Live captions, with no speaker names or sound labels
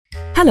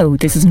Hello,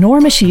 this is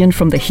Norma Sheehan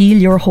from the Heal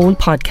Your Hole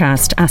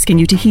podcast, asking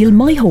you to heal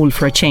my hole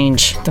for a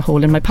change, the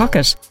hole in my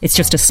pocket. It's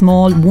just a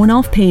small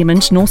one-off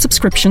payment, no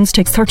subscriptions,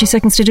 takes 30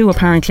 seconds to do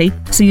apparently.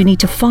 So you need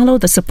to follow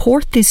the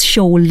support this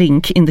show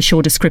link in the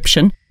show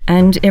description,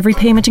 and every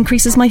payment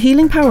increases my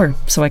healing power,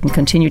 so I can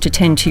continue to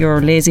tend to your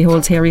lazy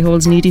holes, hairy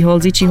holes, needy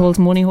holes, itchy holes,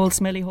 money holes,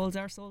 smelly holes,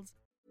 arseholes.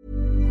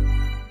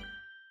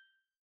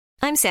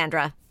 I'm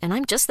Sandra, and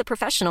I'm just the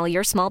professional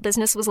your small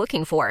business was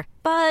looking for.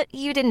 But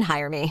you didn't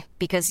hire me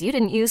because you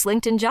didn't use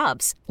LinkedIn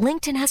Jobs.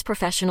 LinkedIn has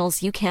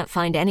professionals you can't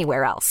find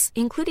anywhere else,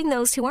 including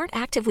those who aren't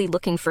actively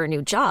looking for a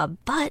new job,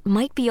 but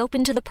might be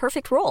open to the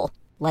perfect role,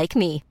 like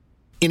me.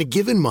 In a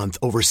given month,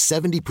 over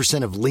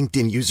 70% of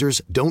LinkedIn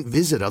users don't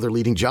visit other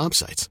leading job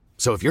sites.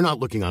 So if you're not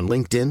looking on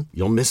LinkedIn,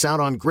 you'll miss out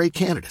on great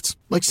candidates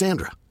like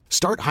Sandra.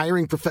 Start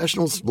hiring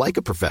professionals like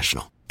a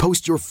professional.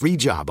 Post your free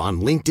job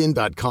on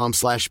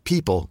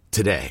linkedin.com/people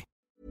today.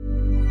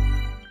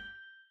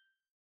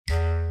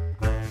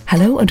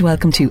 Hello and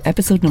welcome to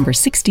episode number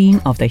 16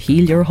 of the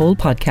Heal Your Hole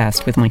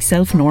podcast with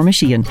myself, Norma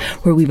Sheehan,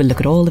 where we will look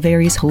at all the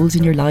various holes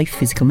in your life: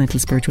 physical, mental,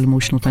 spiritual,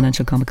 emotional,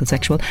 financial, comical,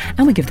 sexual,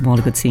 and we give them all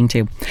a good seeing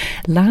too.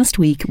 Last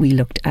week we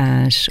looked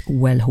at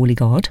Well Holy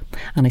God,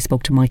 and I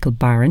spoke to Michael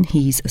Barron.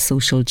 He's a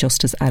social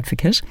justice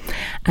advocate,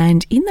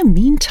 and in the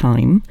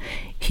meantime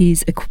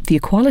the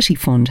Equality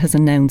Fund has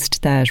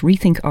announced that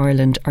Rethink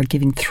Ireland are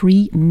giving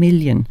 3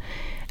 million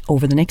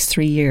over the next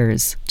 3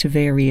 years to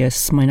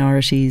various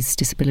minorities,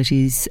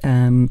 disabilities,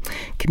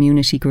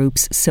 community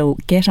groups. So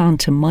get on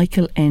to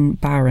Michael N.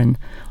 Barron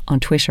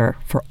on Twitter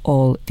for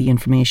all the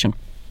information.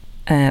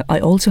 I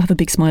also have a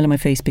big smile on my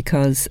face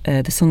because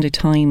the Sunday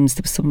Times,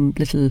 there was some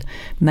little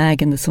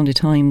mag in the Sunday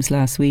Times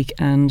last week,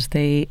 and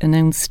they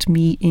announced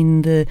me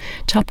in the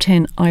top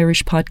 10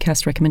 Irish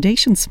podcast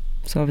recommendations.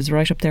 So I was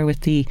right up there with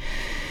the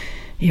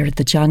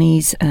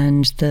Johnnies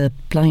and the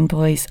Blind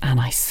Boys, and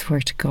I swear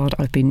to God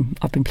I've been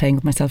playing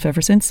with myself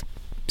ever since.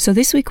 So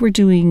this week we're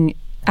doing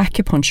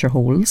acupuncture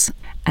holes,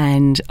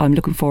 and I'm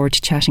looking forward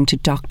to chatting to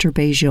Dr.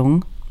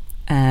 Beijing,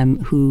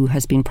 who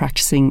has been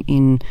practicing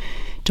in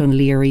Dún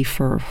Laoghaire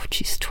for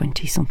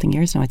 20 something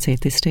years now, I'd say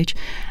at this stage.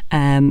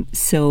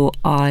 So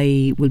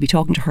I will be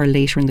talking to her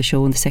later in the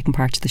show, in the second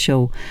part of the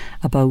show,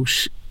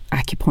 about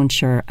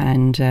acupuncture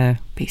and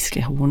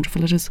basically how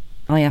wonderful it is.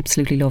 I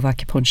absolutely love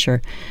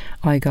acupuncture.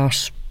 I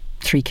got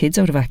 3 kids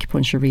out of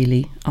acupuncture,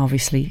 really.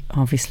 Obviously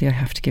I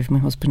have to give my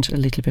husband a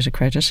little bit of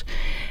credit.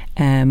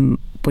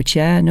 But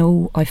yeah,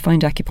 no, I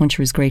find acupuncture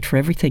is great for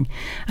everything.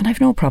 And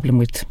I've no problem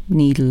with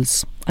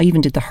needles. I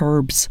even did the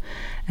herbs.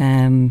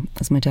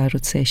 As my dad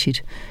would say,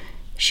 she'd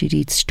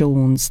eat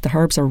stones. The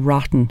herbs are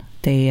rotten.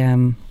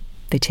 They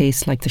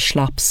taste like the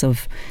schlopps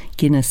of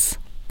Guinness.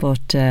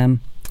 But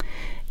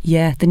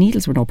yeah, the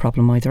needles were no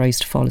problem either. I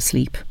used to fall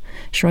asleep.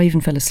 Sure, I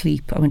even fell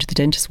asleep. I went to the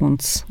dentist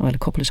once, a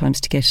couple of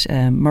times, to get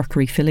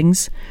mercury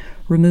fillings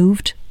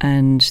removed,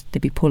 and they'd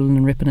be pulling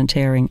and ripping and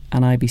tearing,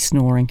 and I'd be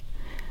snoring.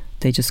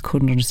 They just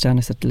couldn't understand.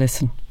 I said,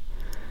 listen,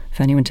 if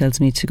anyone tells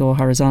me to go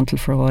horizontal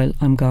for a while,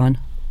 I'm gone.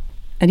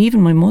 And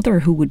even my mother,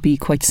 who would be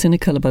quite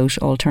cynical about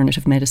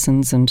alternative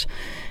medicines,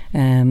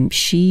 and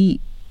she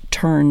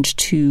turned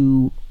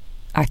to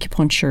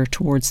acupuncture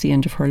towards the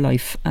end of her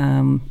life.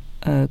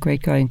 A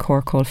great guy in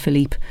Cork called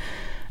Philippe.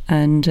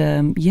 And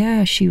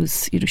she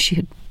was, she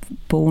had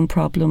bone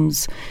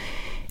problems,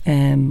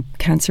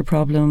 cancer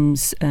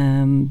problems,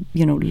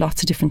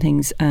 lots of different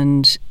things.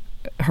 And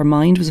her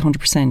mind was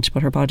 100%,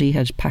 but her body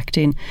had packed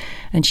in.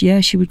 And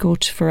she would go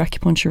for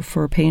acupuncture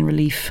for pain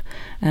relief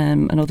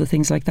and other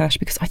things like that,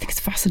 because I think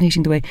it's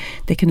fascinating the way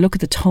they can look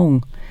at the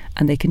tongue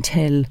and they can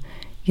tell,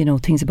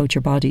 things about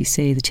your body.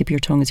 Say the tip of your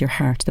tongue is your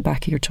heart, the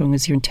back of your tongue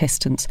is your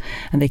intestines,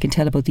 and they can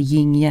tell about the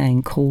yin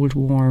yang, cold,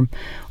 warm,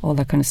 all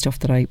that kind of stuff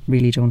that I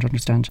really don't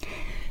understand.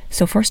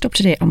 So first up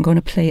today, I'm going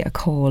to play a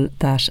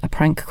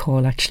prank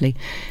call actually,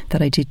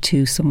 that I did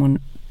to someone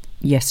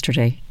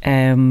yesterday.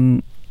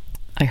 I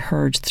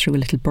heard through a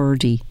little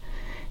birdie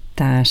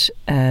that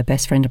a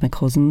best friend of my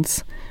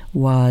cousin's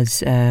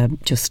was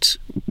just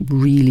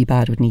really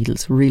bad with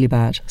needles, really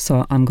bad.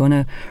 So I'm going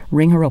to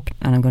ring her up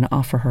and I'm going to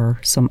offer her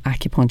some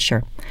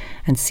acupuncture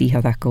and see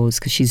how that goes,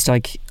 because she's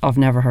like, I've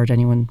never heard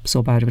anyone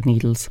so bad with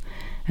needles.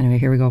 Anyway,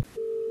 here we go.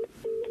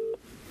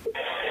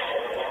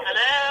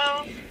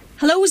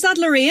 Hello, is that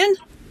Lorraine?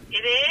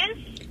 It is.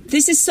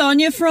 This is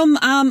Sonia from,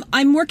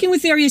 I'm working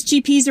with various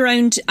GPs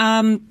around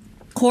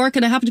Cork,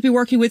 and I happen to be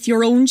working with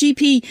your own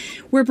GP.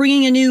 We're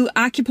bringing a new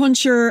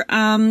acupuncture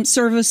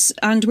service,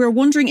 and we're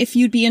wondering if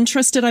you'd be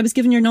interested. I was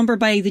given your number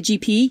by the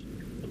GP.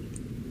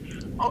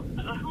 Oh,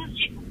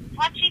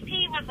 what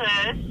GP was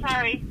it?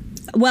 Sorry.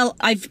 Well,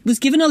 I was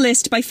given a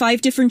list by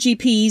 5 different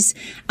GPs.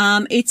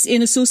 It's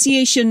in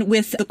association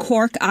with the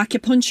Cork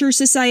Acupuncture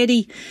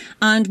Society,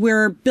 and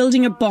we're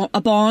building a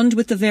bond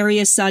with the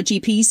various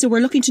GPs. So we're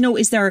looking to know,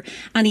 is there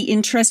any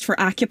interest for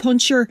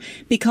acupuncture?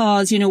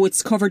 Because,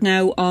 it's covered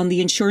now on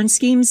the insurance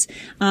schemes,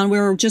 and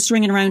we're just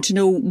ringing around to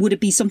know, would it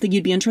be something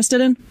you'd be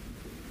interested in?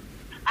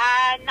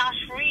 Not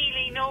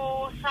really,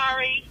 no,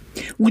 sorry.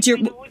 Would you?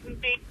 It wouldn't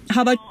be.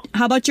 How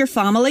about your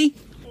family?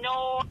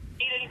 No,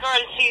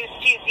 girl,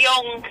 she's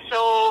young,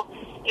 so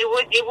it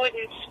wouldn't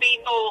be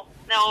no.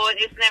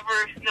 It's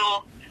never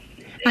no.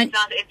 It's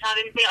not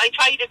anything. I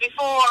tried it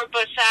before,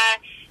 but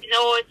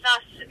no, it's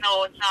not.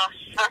 No, it's not.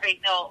 Sorry,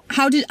 no.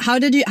 How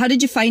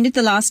did you find it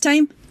the last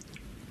time?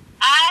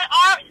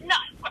 All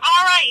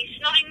right.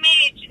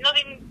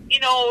 Nothing.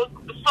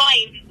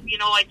 Fine.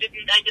 I did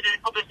a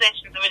couple of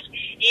sessions. It was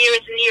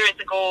years and years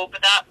ago,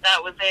 but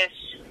that was it.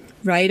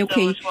 Right.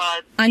 Okay. So it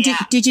was, and yeah.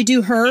 did you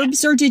do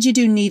herbs or did you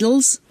do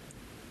needles?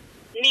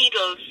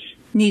 Needles.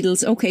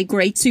 Needles. Okay,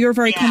 great. So you're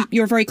very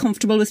you're very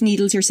comfortable with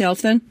needles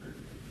yourself, then?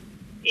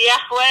 Yeah.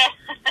 Well,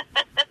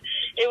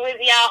 it was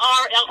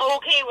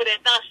okay with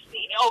it. Not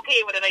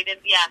okay with it. I did.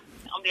 Yeah.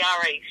 I'll be all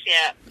right.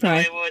 Yeah. So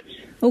Right. I would.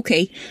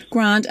 Okay,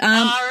 grand.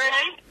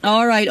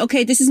 All right.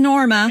 Okay, this is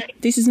Norma. Okay.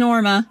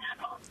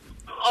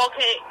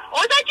 Okay.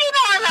 Oh, is that you,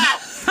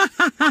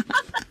 Norma?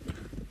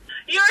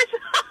 You're.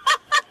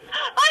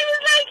 I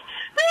was like,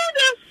 who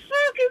the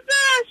fuck is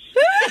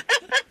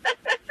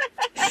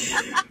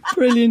that?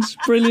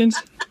 Brilliant.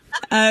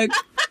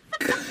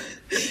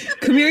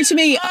 Come here to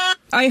me.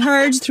 I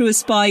heard through a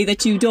spy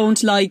that you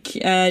don't like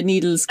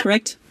needles,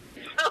 correct?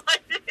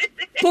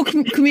 But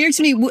come here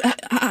to me.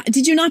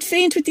 Did you not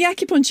faint with the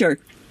acupuncture?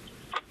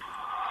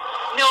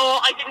 No,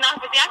 I did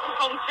not with the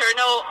acupuncture.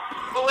 No,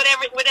 but with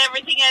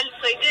everything else,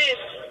 I did.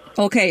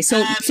 Okay, so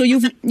Not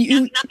you've with the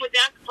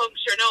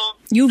acupuncture. No.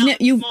 You've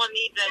Not you've small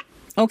needle.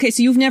 okay,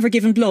 so you've never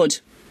given blood.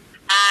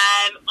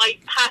 I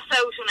pass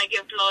out when I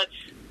give blood.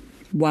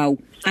 Wow.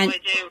 So And I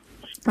do.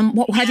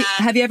 what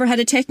have you ever had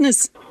a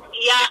tetanus?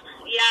 Yeah.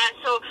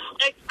 So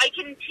I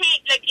can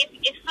take, like,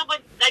 if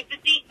someone, like, the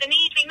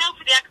needling now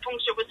for the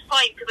acupuncture was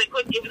fine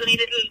because it was only a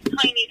little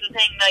tiny little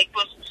thing, like,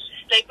 but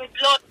like with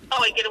blood,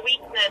 I get a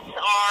weakness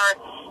or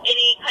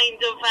any kind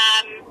of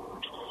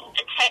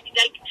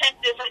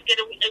tetanus, I get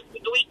a weakness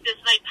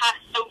and I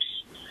pass out.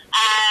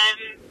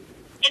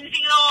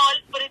 Anything at all,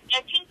 but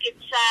I think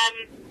it's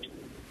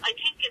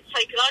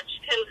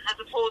psychological as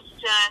opposed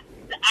to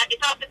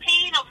it's not the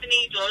pain of the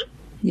needle.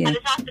 Yeah. And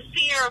it's not the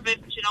fear of it,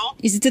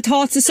 Is it the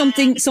thoughts of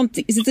something? Is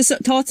it the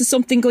thoughts of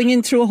something going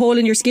in through a hole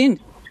in your skin?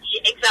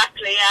 Yeah,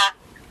 exactly. Yeah.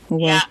 Oh,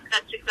 wow. Yeah,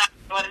 that's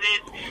exactly what it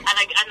is. And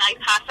I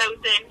pass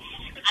out then,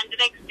 and the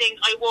next thing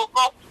I woke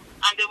up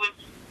and there was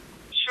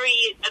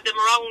 3 of them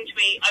around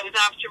me. I was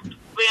after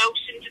going out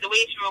into the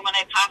waiting room and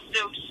I passed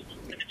out.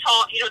 The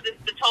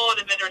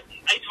thought of it, or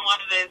I don't know what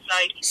it is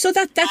like. So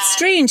that's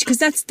strange because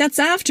that's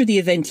after the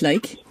event,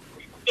 like.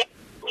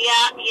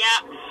 Yeah.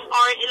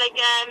 Or like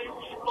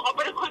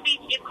but it could be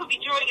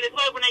during it as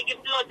well. When I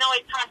give blood, now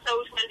I pass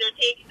out while they're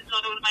taking the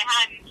blood out of my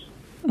hands.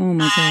 Oh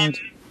my God.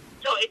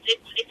 So it's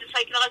a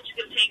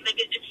psychological thing. Like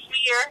it's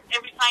fear.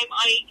 Every time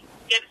I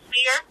get a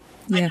smear,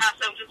 I pass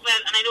out as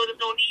well. And I know there's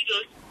no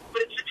needles,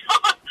 but it's the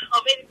thought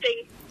of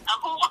anything, a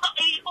hole that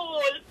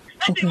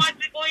they want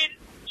to go in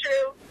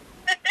through.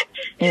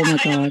 Oh my I have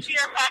a God.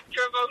 fear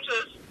factor about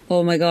it.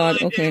 Oh my God.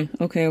 So I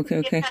Okay.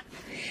 do.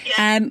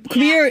 Yeah.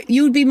 Come here.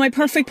 You'd be my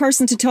perfect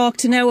person to talk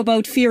to now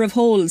about fear of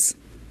holes.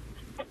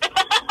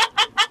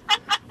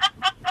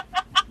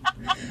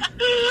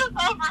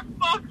 Oh, for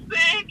fuck's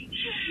sake!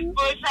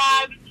 But the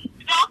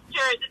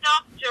doctor,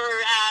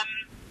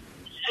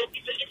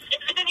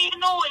 I don't even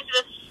know, is it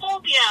a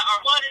phobia or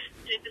what is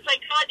it?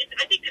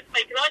 I think it's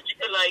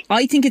psychological, like.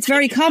 I think it's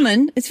very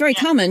common. It's very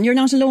common. You're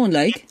not alone,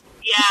 like.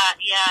 Yeah.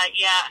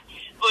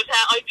 But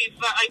I'd be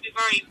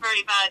very,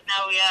 very bad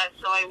now. Yeah,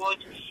 so I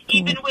would.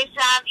 Even with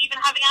even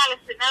having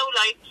Alison now,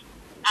 like,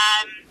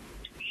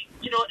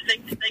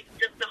 like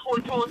the whole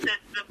process,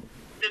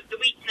 the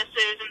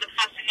weaknesses and the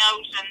passing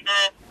out and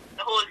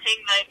the whole thing,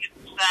 like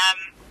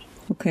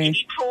it's Okay. you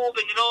need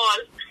probing and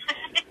all.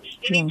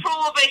 You need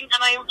probing,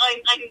 and I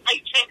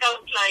check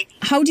out like.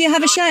 How do you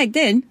have a shag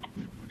then?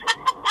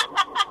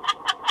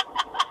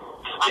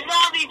 I'm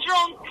already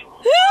drunk.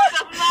 It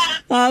doesn't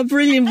matter. Ah,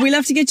 brilliant. We'll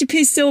have to get you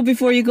pissed out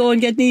before you go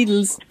and get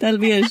needles. That'll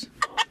be it.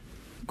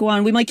 Go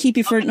on. We might keep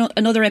you for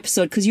another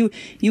episode because you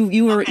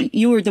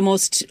were the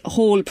most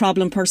whole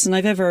problem person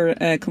I've ever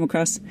come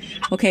across.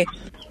 Okay.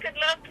 Good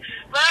luck.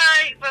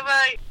 Bye.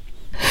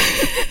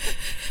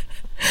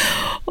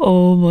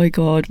 Oh my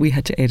God, we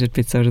had to edit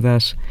bits out of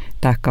that.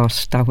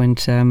 That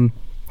went.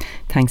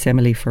 Thanks,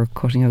 Emily, for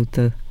cutting out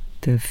the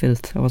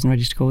filth. I wasn't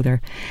ready to go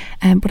there.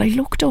 But I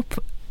looked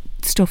up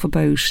stuff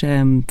about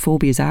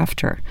phobias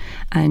after,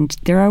 and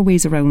there are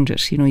ways around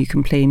it. You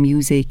can play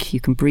music,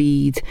 you can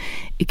breathe,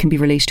 it can be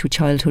related to a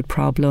childhood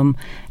problem,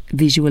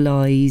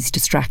 visualise,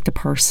 distract the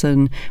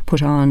person,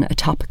 put on a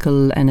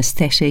topical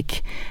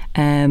anaesthetic.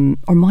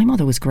 Or my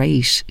mother was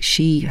great.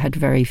 She had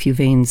very few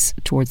veins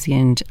towards the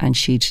end, and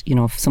she'd,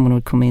 if someone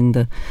would come in,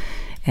 the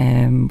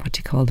what do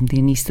you call them, the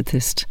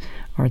anaesthetist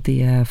or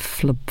the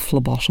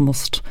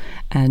phlebotomist,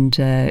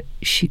 and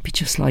she'd be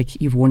just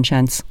like, you've one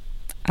chance.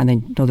 And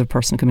then another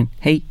person come in,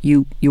 hey,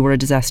 you were a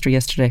disaster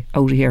yesterday,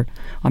 out of here,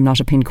 I'm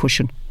not a pin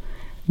cushion,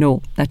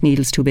 no, that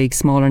needle's too big,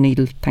 smaller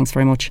needle, thanks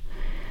very much.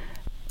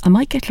 I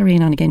might get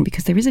Lorraine on again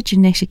because there is a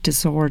genetic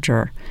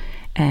disorder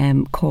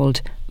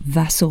called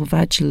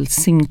vasovagal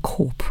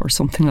syncope or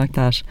something like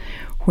that,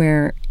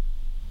 where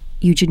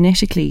you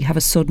genetically have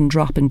a sudden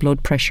drop in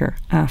blood pressure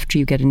after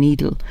you get a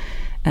needle.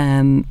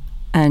 And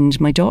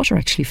my daughter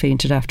actually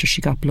fainted after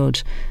she got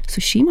blood,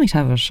 so she might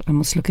have it. I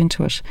must look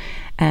into it.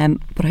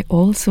 But I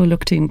also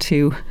looked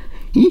into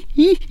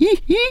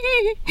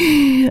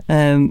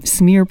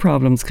smear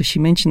problems, because she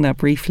mentioned that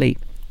briefly.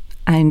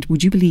 And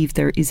would you believe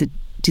there is a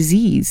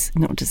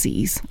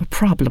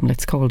problem,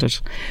 let's call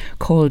it,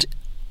 called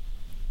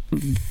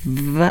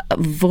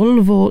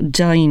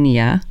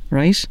vulvodynia,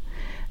 right?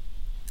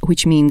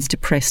 Which means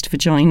depressed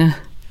vagina.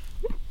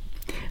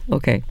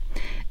 Okay.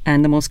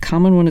 And the most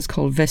common one is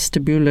called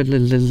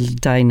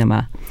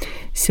vestibulodynia.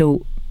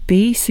 So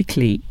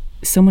basically,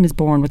 someone is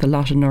born with a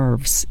lot of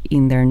nerves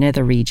in their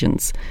nether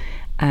regions.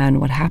 And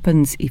what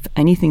happens if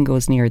anything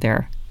goes near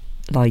there,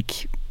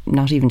 like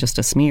not even just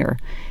a smear,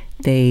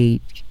 they're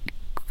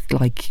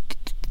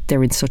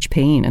in such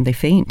pain and they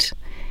faint.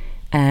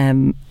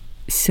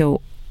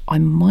 So I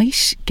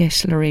might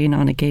get Lorraine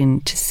on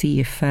again to see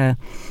if, I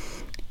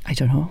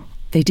don't know.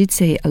 They did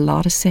say a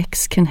lot of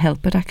sex can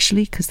help it,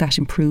 actually, because that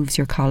improves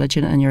your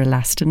collagen and your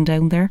elastin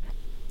down there.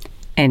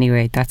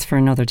 Anyway, that's for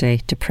another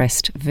day.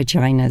 Depressed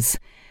vaginas.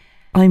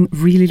 I'm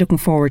really looking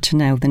forward to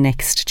now the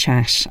next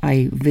chat.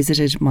 I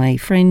visited my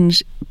friend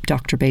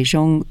Dr.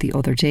 Beijing the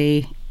other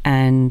day,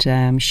 and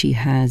she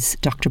has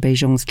Dr.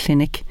 Beijing's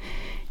clinic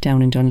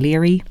down in Dún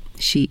Laoghaire.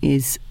 She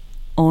is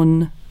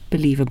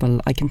unbelievable.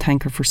 I can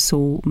thank her for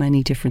so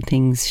many different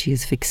things she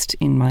has fixed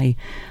in my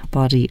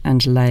body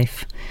and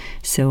life.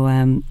 So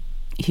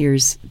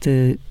here's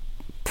the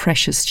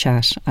precious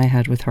chat I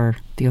had with her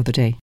the other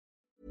day.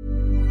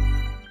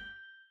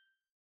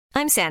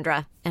 I'm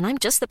Sandra, and I'm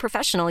just the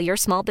professional your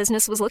small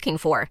business was looking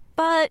for.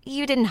 But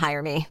you didn't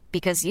hire me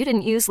because you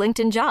didn't use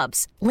LinkedIn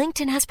Jobs.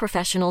 LinkedIn has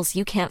professionals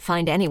you can't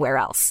find anywhere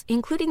else,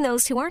 including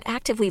those who aren't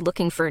actively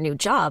looking for a new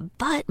job,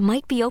 but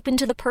might be open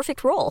to the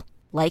perfect role,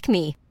 like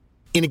me.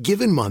 In a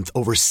given month,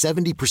 over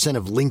 70%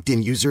 of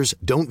LinkedIn users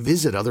don't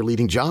visit other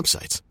leading job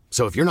sites.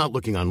 So if you're not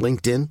looking on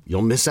LinkedIn,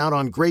 you'll miss out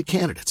on great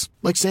candidates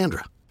like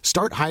Sandra.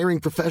 Start hiring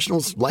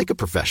professionals like a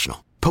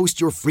professional. Post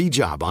your free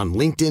job on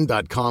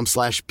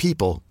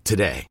linkedin.com/people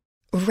today.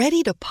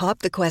 Ready to pop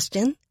the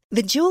question?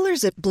 The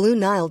jewelers at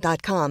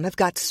BlueNile.com have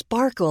got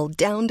sparkle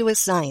down to a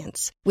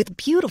science with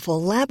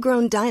beautiful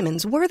lab-grown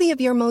diamonds worthy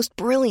of your most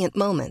brilliant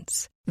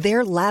moments.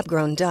 Their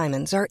lab-grown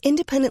diamonds are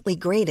independently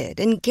graded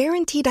and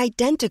guaranteed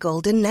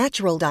identical to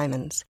natural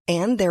diamonds,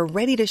 and they're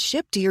ready to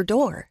ship to your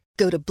door.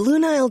 Go to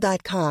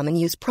BlueNile.com and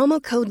use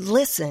promo code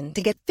LISTEN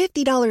to get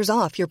 $50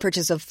 off your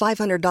purchase of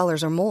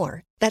 $500 or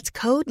more. That's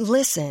code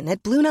LISTEN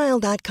at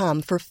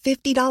BlueNile.com for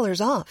 $50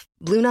 off.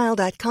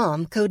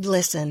 BlueNile.com, code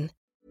LISTEN.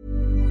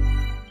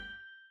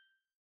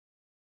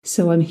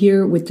 So I'm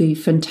here with the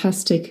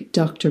fantastic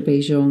Dr.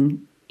 Beijing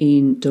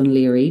in Dún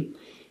Laoghaire.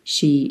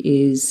 She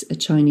is a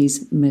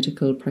Chinese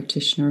medical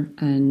practitioner,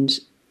 and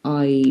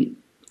I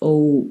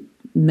owe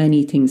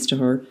many things to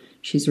her.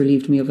 She's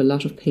relieved me of a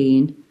lot of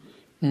pain,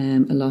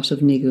 a lot of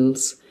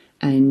niggles,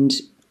 and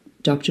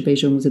Dr.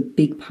 Beijing was a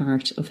big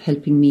part of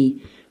helping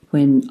me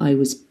when I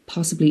was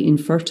possibly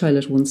infertile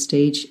at one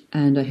stage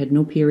and I had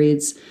no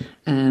periods,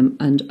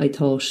 and I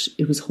thought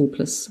it was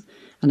hopeless.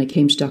 And I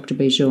came to Dr.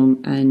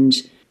 Beijing, and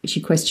she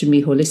questioned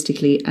me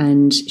holistically,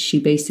 and she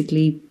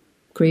basically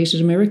created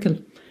a miracle.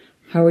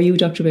 How are you,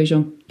 Dr.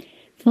 Beijing?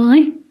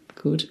 Fine.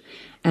 Good.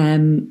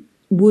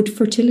 Would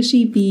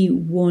fertility be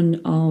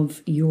one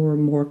of your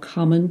more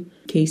common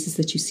cases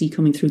that you see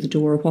coming through the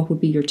door? What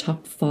would be your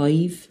top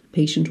 5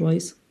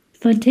 patient-wise?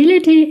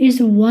 Fertility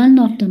is one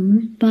of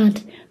them,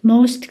 but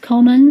most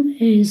common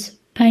is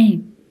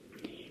pain.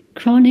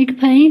 Chronic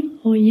pain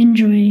or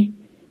injury.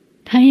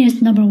 Pain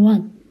is number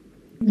 1.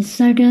 The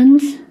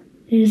second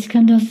is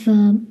kind of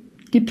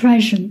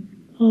depression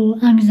or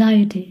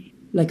anxiety.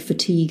 Like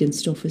fatigue and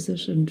stuff, is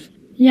it? And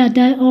yeah,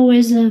 that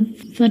always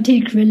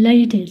fatigue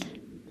related.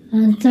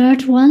 And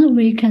third one,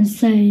 we can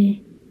say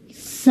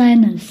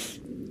sinus.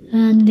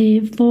 And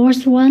the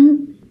fourth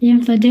one,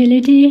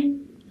 infertility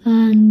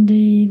and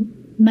the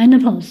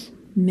menopause.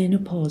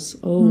 Menopause.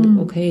 Oh,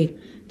 okay.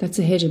 That's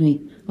ahead of me.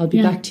 I'll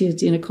be back to you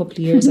in a couple of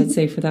years, I'd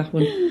say, for that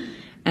one.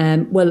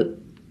 Well,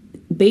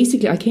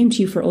 basically, I came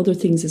to you for other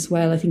things as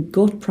well. I think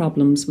gut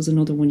problems was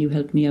another one you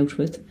helped me out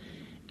with.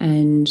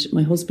 And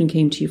my husband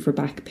came to you for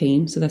back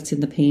pain, so that's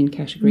in the pain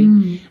category.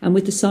 And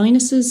with the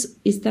sinuses,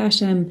 is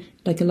that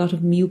like a lot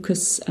of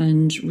mucus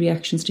and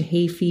reactions to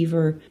hay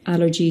fever,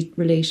 allergy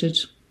related?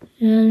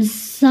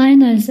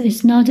 Sinus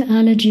is not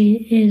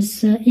allergy,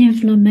 it's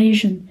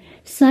inflammation.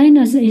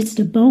 Sinus is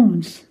the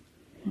bones.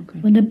 Okay.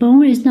 When the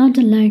bone is not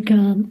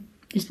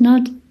it's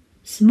not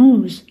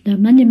smooth, there are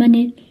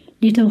many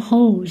little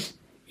holes.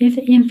 If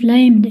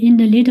inflamed in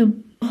the little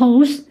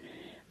holes,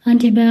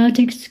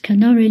 antibiotics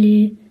cannot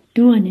really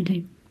do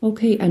anything.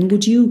 Okay, and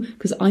would you,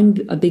 because I'm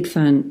a big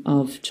fan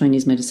of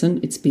Chinese medicine,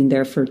 it's been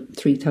there for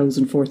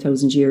 3,000,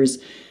 4,000 years,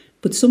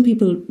 but some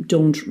people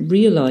don't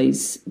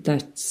realise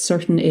that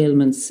certain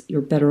ailments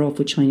you're better off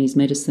with Chinese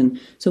medicine.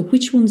 So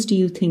which ones do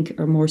you think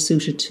are more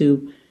suited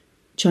to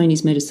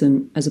Chinese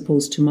medicine as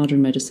opposed to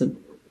modern medicine?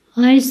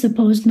 I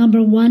suppose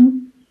number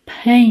 1,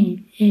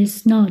 pain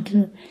is not.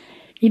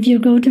 If you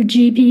go to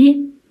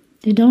GP,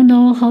 they don't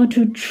know how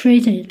to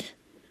treat it.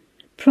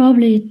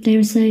 Probably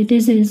they'll say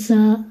this is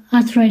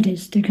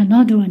arthritis. They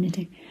cannot do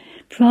anything.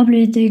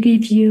 Probably they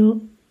give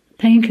you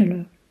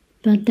painkiller,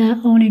 but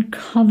that only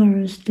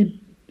covers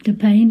the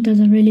pain,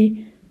 doesn't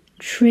really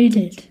treat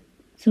it.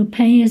 So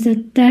pain is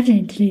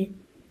definitely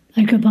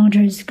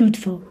acupuncture is good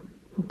for.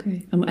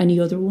 Okay. Any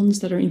other ones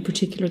that are in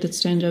particular that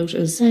stand out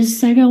as? The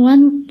second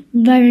one,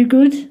 very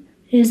good,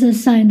 is a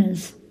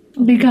sinus,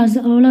 because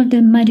all of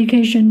the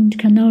medication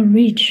cannot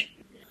reach.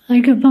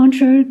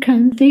 Acupuncture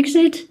can fix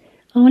it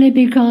only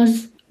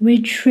because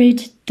we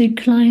treat the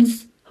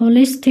clients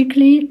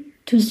holistically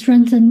to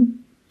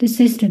strengthen the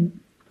system.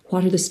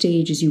 What are the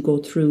stages you go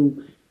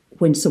through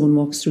when someone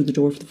walks through the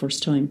door for the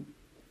first time?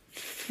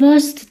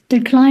 First, the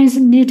clients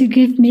need to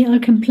give me a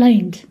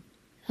complaint.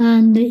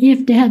 And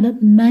if they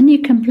have many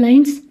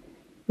complaints,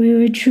 we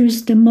will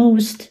choose the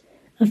most,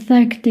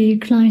 affect the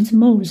clients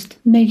most,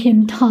 make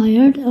him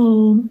tired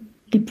or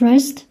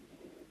depressed.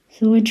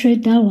 So we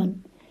treat that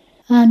one.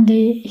 And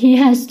he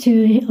has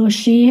to, or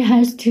she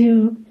has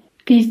to,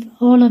 give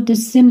all of the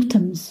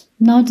symptoms,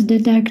 not the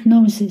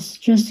diagnosis,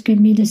 just give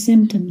me the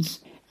symptoms.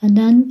 And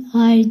then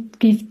I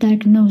give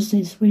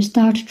diagnosis, we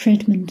start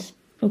treatment.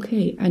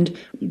 Okay, and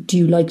do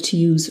you like to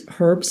use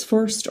herbs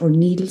first or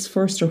needles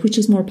first, or which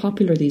is more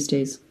popular these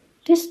days?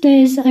 These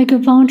days,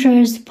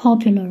 acupuncture is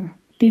popular.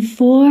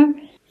 Before,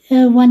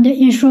 when the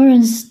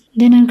insurance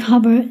didn't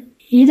cover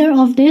either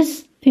of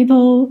this,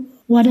 people,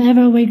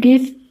 whatever we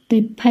give,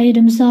 they pay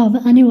themselves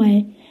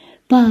anyway.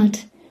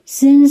 But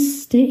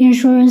since the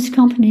insurance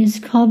companies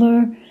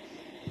cover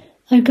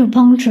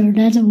acupuncture,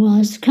 that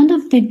was kind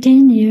of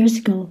 15 years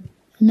ago,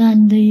 and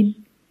then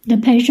the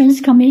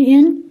patients coming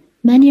in,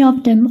 many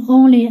of them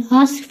only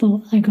ask for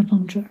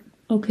acupuncture.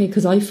 Okay,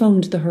 because I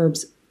found the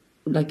herbs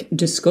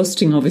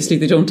disgusting. Obviously,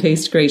 they don't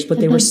taste great, but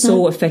they were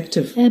so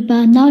effective.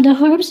 But now the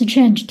herbs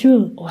change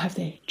too. Oh, have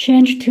they?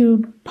 Change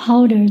to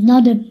powder,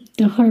 not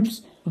the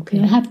herbs. Okay.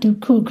 You have to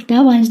cook.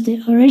 That one is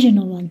the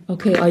original one.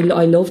 Okay,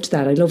 I loved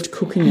that. I loved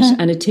cooking it,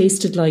 and it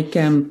tasted like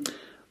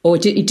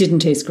it didn't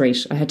taste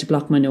great. I had to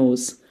block my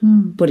nose,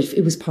 but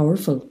it was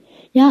powerful.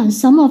 Yeah,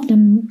 some of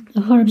them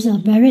herbs are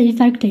very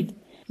effective.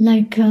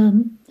 Like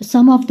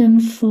some of them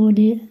for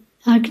the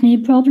acne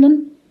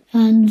problem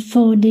and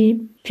for the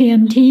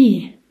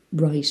PMT.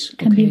 Right.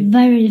 Can be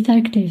very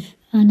effective,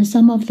 and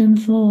some of them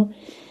for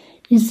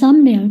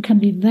insomnia can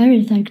be very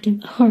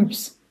effective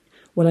herbs.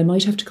 Well, I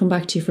might have to come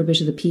back to you for a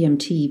bit of the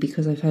PMT,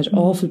 because I've had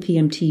awful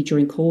PMT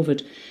during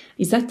COVID.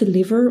 Is that the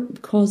liver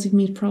causing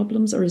me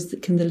problems, or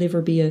can the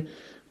liver be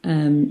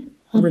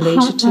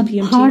related to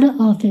PMT? Part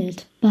of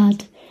it,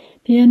 but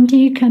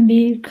PMT can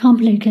be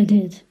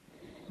complicated.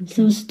 Okay.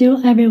 So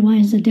still everyone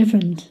is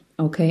different.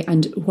 Okay,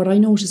 and what I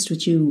noticed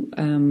with you,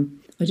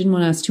 I didn't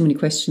want to ask too many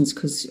questions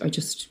because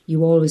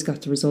you always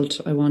got the result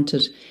I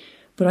wanted.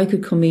 But I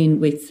could come in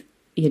with,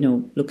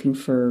 looking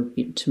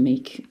to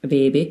make a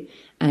baby,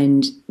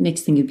 and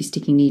next thing you'd be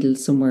sticking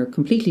needles somewhere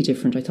completely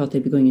different. I thought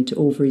they'd be going into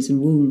ovaries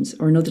and wombs.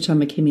 Or another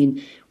time I came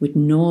in with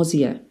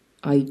nausea.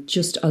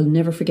 I'll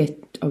never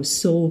forget, I was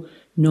so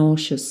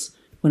nauseous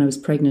when I was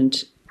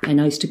pregnant, and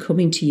I used to come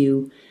into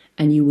you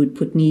and you would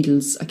put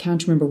needles, I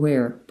can't remember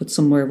where, but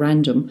somewhere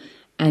random,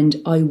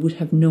 and I would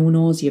have no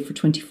nausea for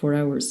 24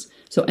 hours.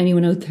 So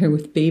anyone out there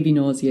with baby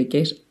nausea,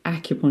 get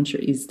acupuncture,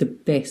 is the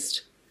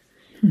best.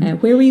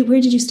 Where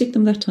did you stick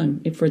them that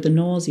time for the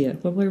nausea?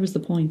 Well, where was the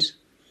point?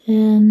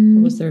 Or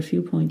was there a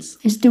few points?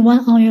 It's the one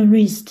on your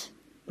wrist.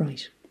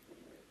 Right.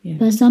 Yeah.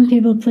 But some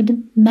people put a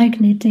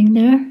magnet in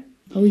there.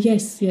 Oh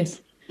yes.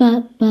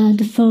 But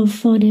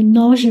for the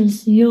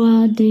nauseous,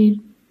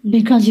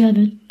 because you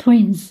have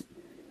twins.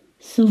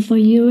 So for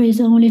you, it's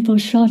only for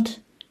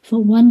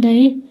 1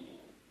 day.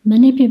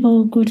 Many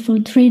people good for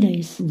 3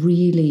 days.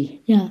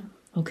 Really? Yeah.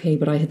 Okay,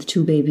 but I had the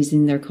 2 babies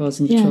in there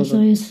causing the trouble. Yeah,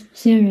 so it's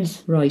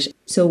serious. Right.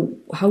 So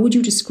how would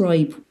you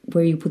describe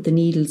where you put the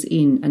needles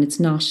in and it's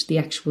not the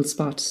actual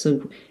spot?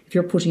 So if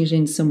you're putting it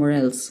in somewhere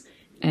else,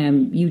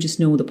 you just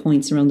know the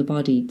points around the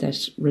body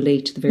that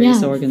relate to the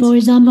various organs. For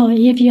example,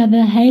 if you have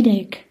a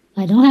headache,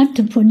 I don't have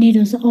to put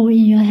needles all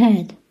in your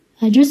head.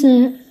 I just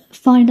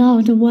find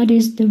out what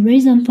is the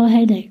reason for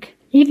headache.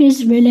 If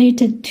it's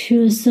related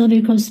to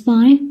cervical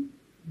spine,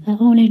 I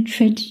only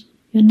treat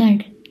your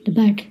neck, the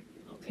back.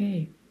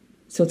 Okay.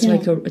 So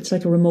it's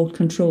like a remote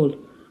control.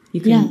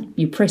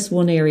 You press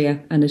one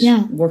area and it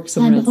works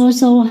somewhere else. And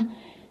also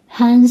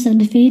hands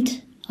and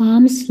feet,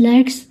 arms,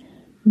 legs,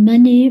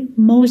 many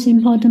most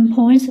important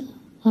points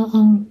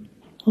are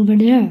over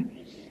there.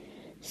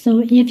 So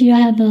if you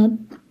have a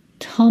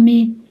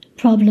tummy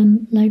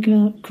problem like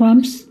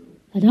cramps,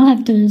 I don't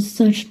have to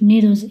search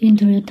needles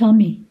into your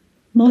tummy,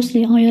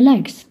 mostly on your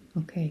legs.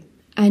 Okay.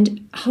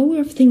 And how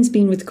have things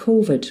been with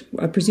COVID?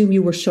 I presume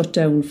you were shut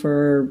down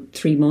for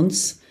 3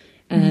 months.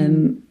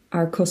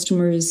 Are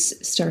customers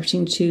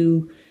starting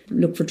to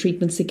look for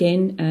treatments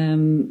again?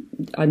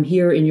 I'm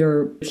here in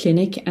your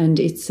clinic and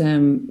it's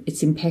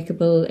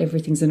impeccable.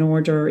 Everything's in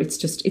order.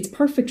 It's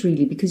perfect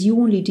really, because you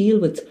only deal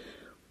with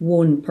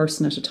one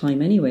person at a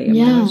time anyway. Am I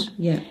Yeah. right?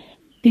 Yeah.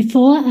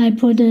 Before, I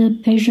put the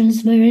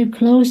patients very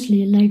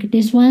closely, like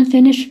this one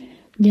finish,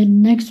 the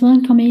next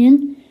one coming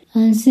in.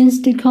 And since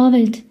the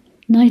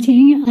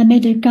COVID-19, I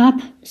made the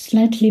gap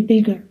slightly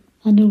bigger.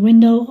 And the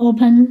window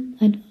open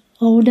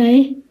all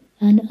day,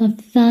 and a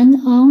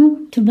fan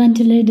on to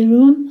ventilate the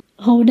room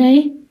whole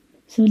day.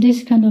 So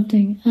this kind of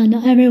thing. And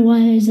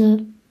everyone is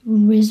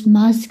with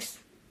masks,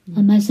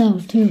 and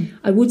myself too.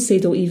 I would say,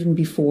 though, even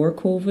before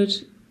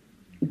COVID,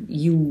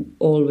 you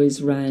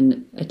always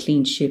ran a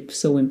clean ship,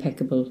 so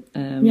impeccable.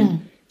 Yeah.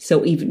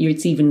 So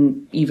it's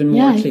even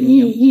more clean.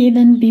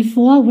 Even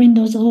before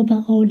windows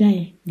open all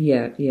day.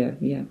 Yeah.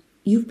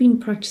 You've been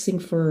practicing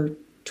for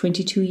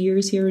 22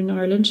 years here in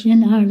Ireland?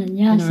 In Ireland,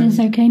 yeah, since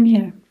I came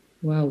here.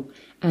 Wow.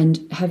 And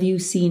have you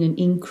seen an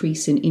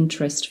increase in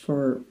interest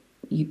for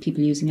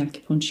people using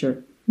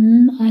acupuncture?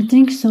 I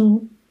think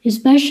so,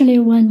 especially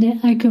when the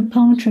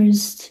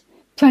acupuncturist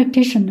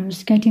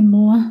practitioners getting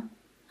more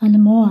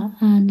and more,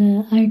 and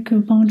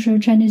acupuncture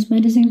Chinese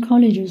medicine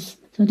colleges.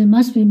 So there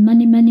must be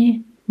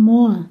many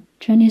more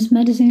Chinese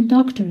medicine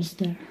doctors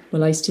there.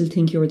 Well, I still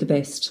think you're the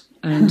best.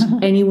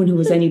 And anyone who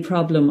has any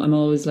problem, I'm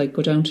always like,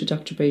 go down to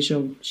Dr.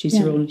 Bejeong.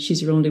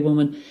 She's your only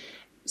woman.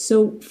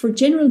 So for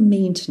general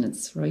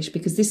maintenance, right,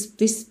 because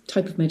this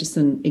type of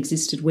medicine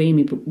existed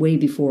way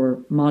before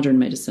modern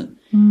medicine.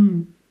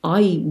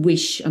 I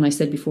wish, and I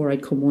said before,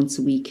 I'd come once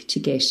a week to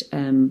get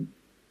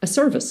a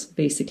service,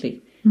 basically.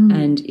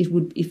 And it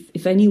would,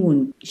 if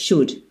anyone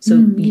should.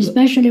 So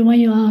especially when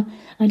you are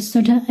at a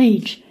certain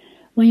age.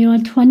 When you are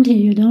 20,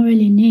 you don't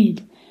really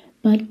need.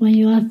 But when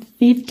you are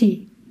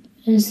 50,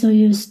 so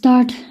you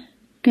start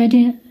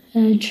getting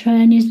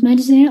Chinese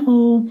medicine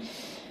or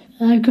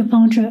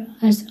acupuncture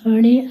as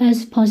early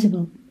as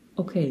possible.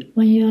 Okay.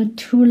 When you are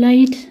too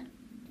late,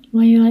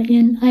 when you are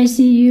in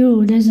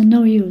ICU, there's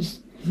no use.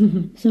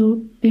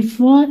 So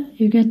before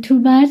you get too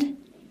bad,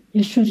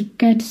 you should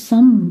get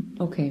some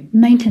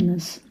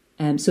maintenance.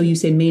 So you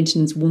say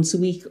maintenance once a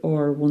week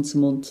or once a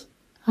month?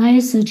 I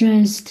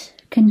suggest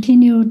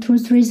continue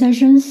 2-3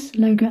 sessions,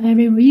 like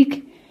every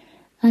week.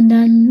 And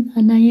then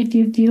if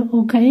you feel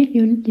okay,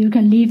 you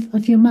can leave a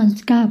few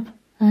months gap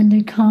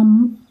and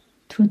come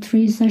to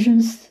 3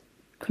 sessions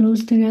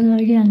close together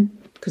again.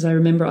 Because I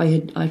remember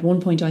at one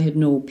point I had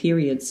no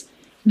periods,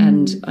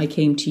 and I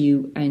came to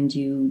you and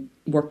you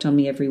worked on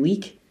me every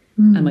week,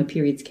 and my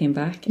periods came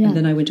back. And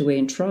then I went away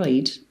and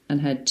tried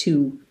and had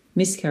 2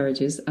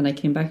 miscarriages, and I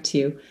came back to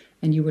you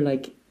and you were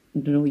like,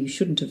 no, you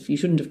should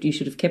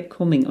have kept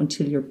coming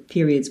until your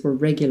periods were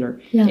regular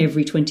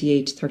every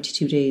 28 to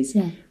 32 days.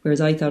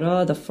 Whereas I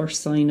thought, the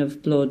first sign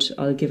of blood,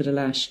 I'll give it a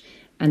lash.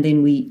 And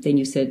then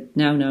you said,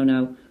 now,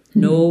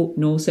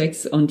 no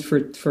sex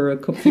for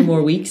a few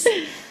more weeks,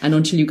 and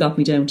until you got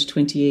me down to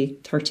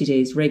 28, 30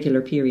 days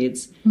regular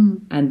periods.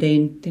 And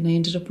then I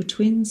ended up with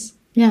twins.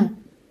 Yeah.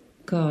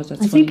 God,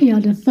 that's I think you're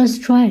the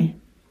first try.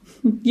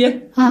 Yeah.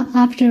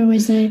 After we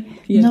say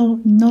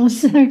no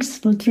sex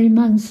for 3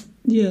 months.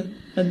 Yeah.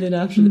 And then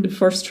after the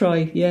first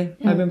try, I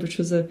remember it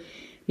was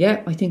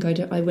I think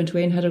I went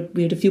away and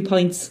we had a few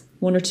pints,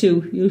 1 or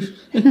 2.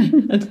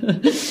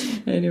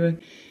 Anyway,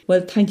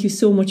 well, thank you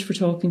so much for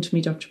talking to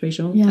me, Dr.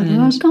 Bejeong. You're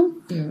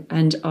welcome. Yeah,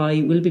 and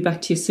I will be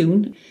back to you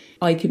soon.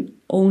 I can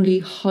only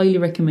highly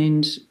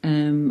recommend,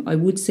 I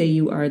would say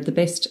you are the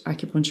best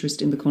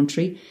acupuncturist in the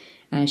country.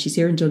 She's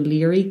here in Dún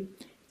Laoghaire,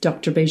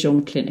 Dr.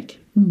 Bejeong Clinic.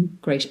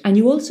 Great. And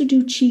you also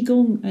do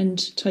Qigong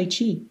and Tai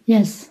Chi?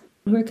 Yes.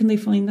 Where can they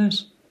find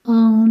that?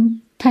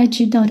 On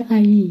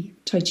taichi.ie.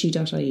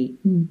 Taichi.ie.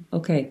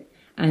 Okay.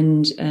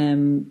 And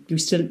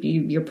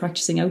you're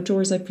practicing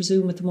outdoors, I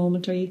presume, at the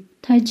moment, are you?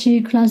 Tai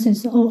Chi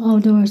classes all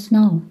outdoors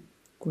now.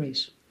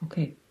 Great.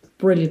 Okay.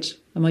 Brilliant.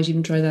 I might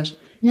even try that.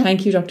 Yep.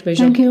 Thank you, Dr. Bejeong.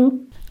 Thank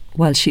you.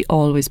 Well, she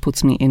always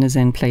puts me in a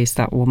zen place,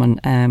 that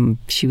woman.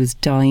 She was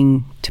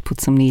dying to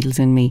put some needles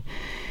in me.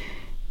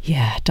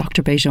 Yeah,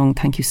 Dr. Bejeong,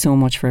 thank you so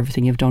much for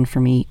everything you've done for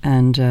me.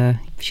 And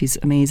she's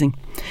amazing.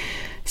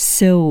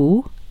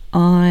 So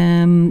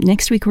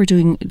next week we're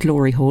doing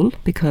Glory Hole,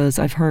 because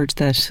I've heard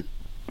that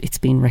it's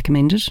been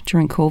recommended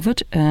during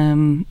COVID,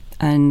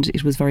 and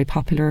it was very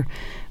popular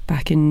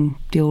back in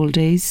the old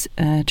days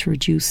to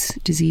reduce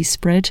disease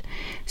spread.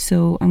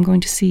 So I'm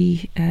going to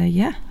see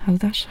how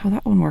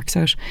that one works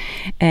out.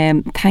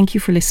 Thank you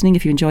for listening.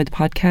 If you enjoyed the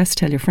podcast,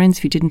 tell your friends.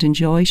 If you didn't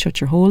enjoy,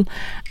 shut your hole.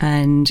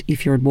 And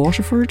if you're at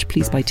Waterford,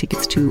 please buy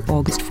tickets to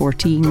August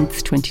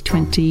 14th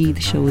 2020.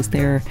 The show is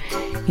there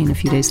in a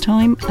few days'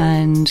 time,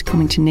 and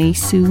coming to Naas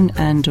soon,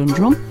 and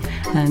Dundrum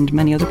and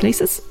many other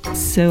places.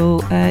 So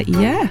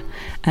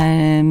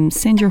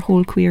send your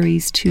whole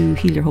queries to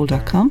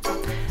healyourwhole.com.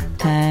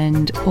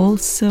 And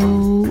also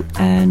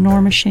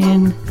Norma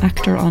Shane,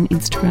 actor on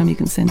Instagram. You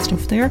can send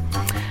stuff there.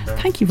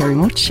 Thank you very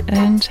much,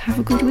 and have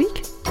a good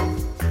week.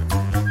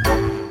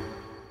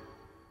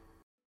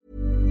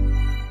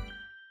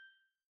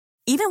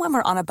 Even when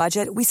we're on a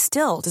budget, we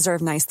still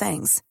deserve nice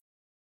things.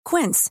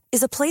 Quince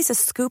is a place to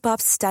scoop up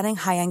stunning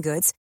high-end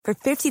goods for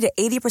 50 to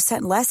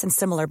 80% less than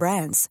similar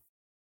brands.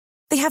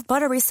 They have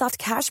buttery soft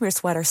cashmere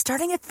sweaters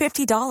starting at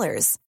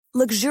 $50,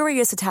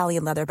 luxurious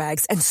Italian leather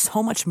bags, and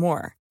so much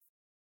more.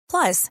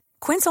 Plus,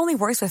 Quince only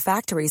works with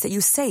factories that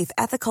use safe,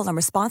 ethical, and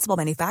responsible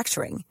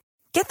manufacturing.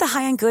 Get the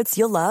high-end goods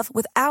you'll love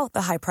without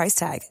the high price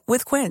tag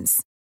with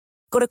Quince.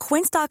 Go to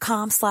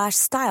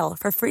quince.com/style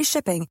for free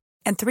shipping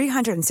and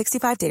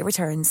 365-day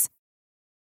returns.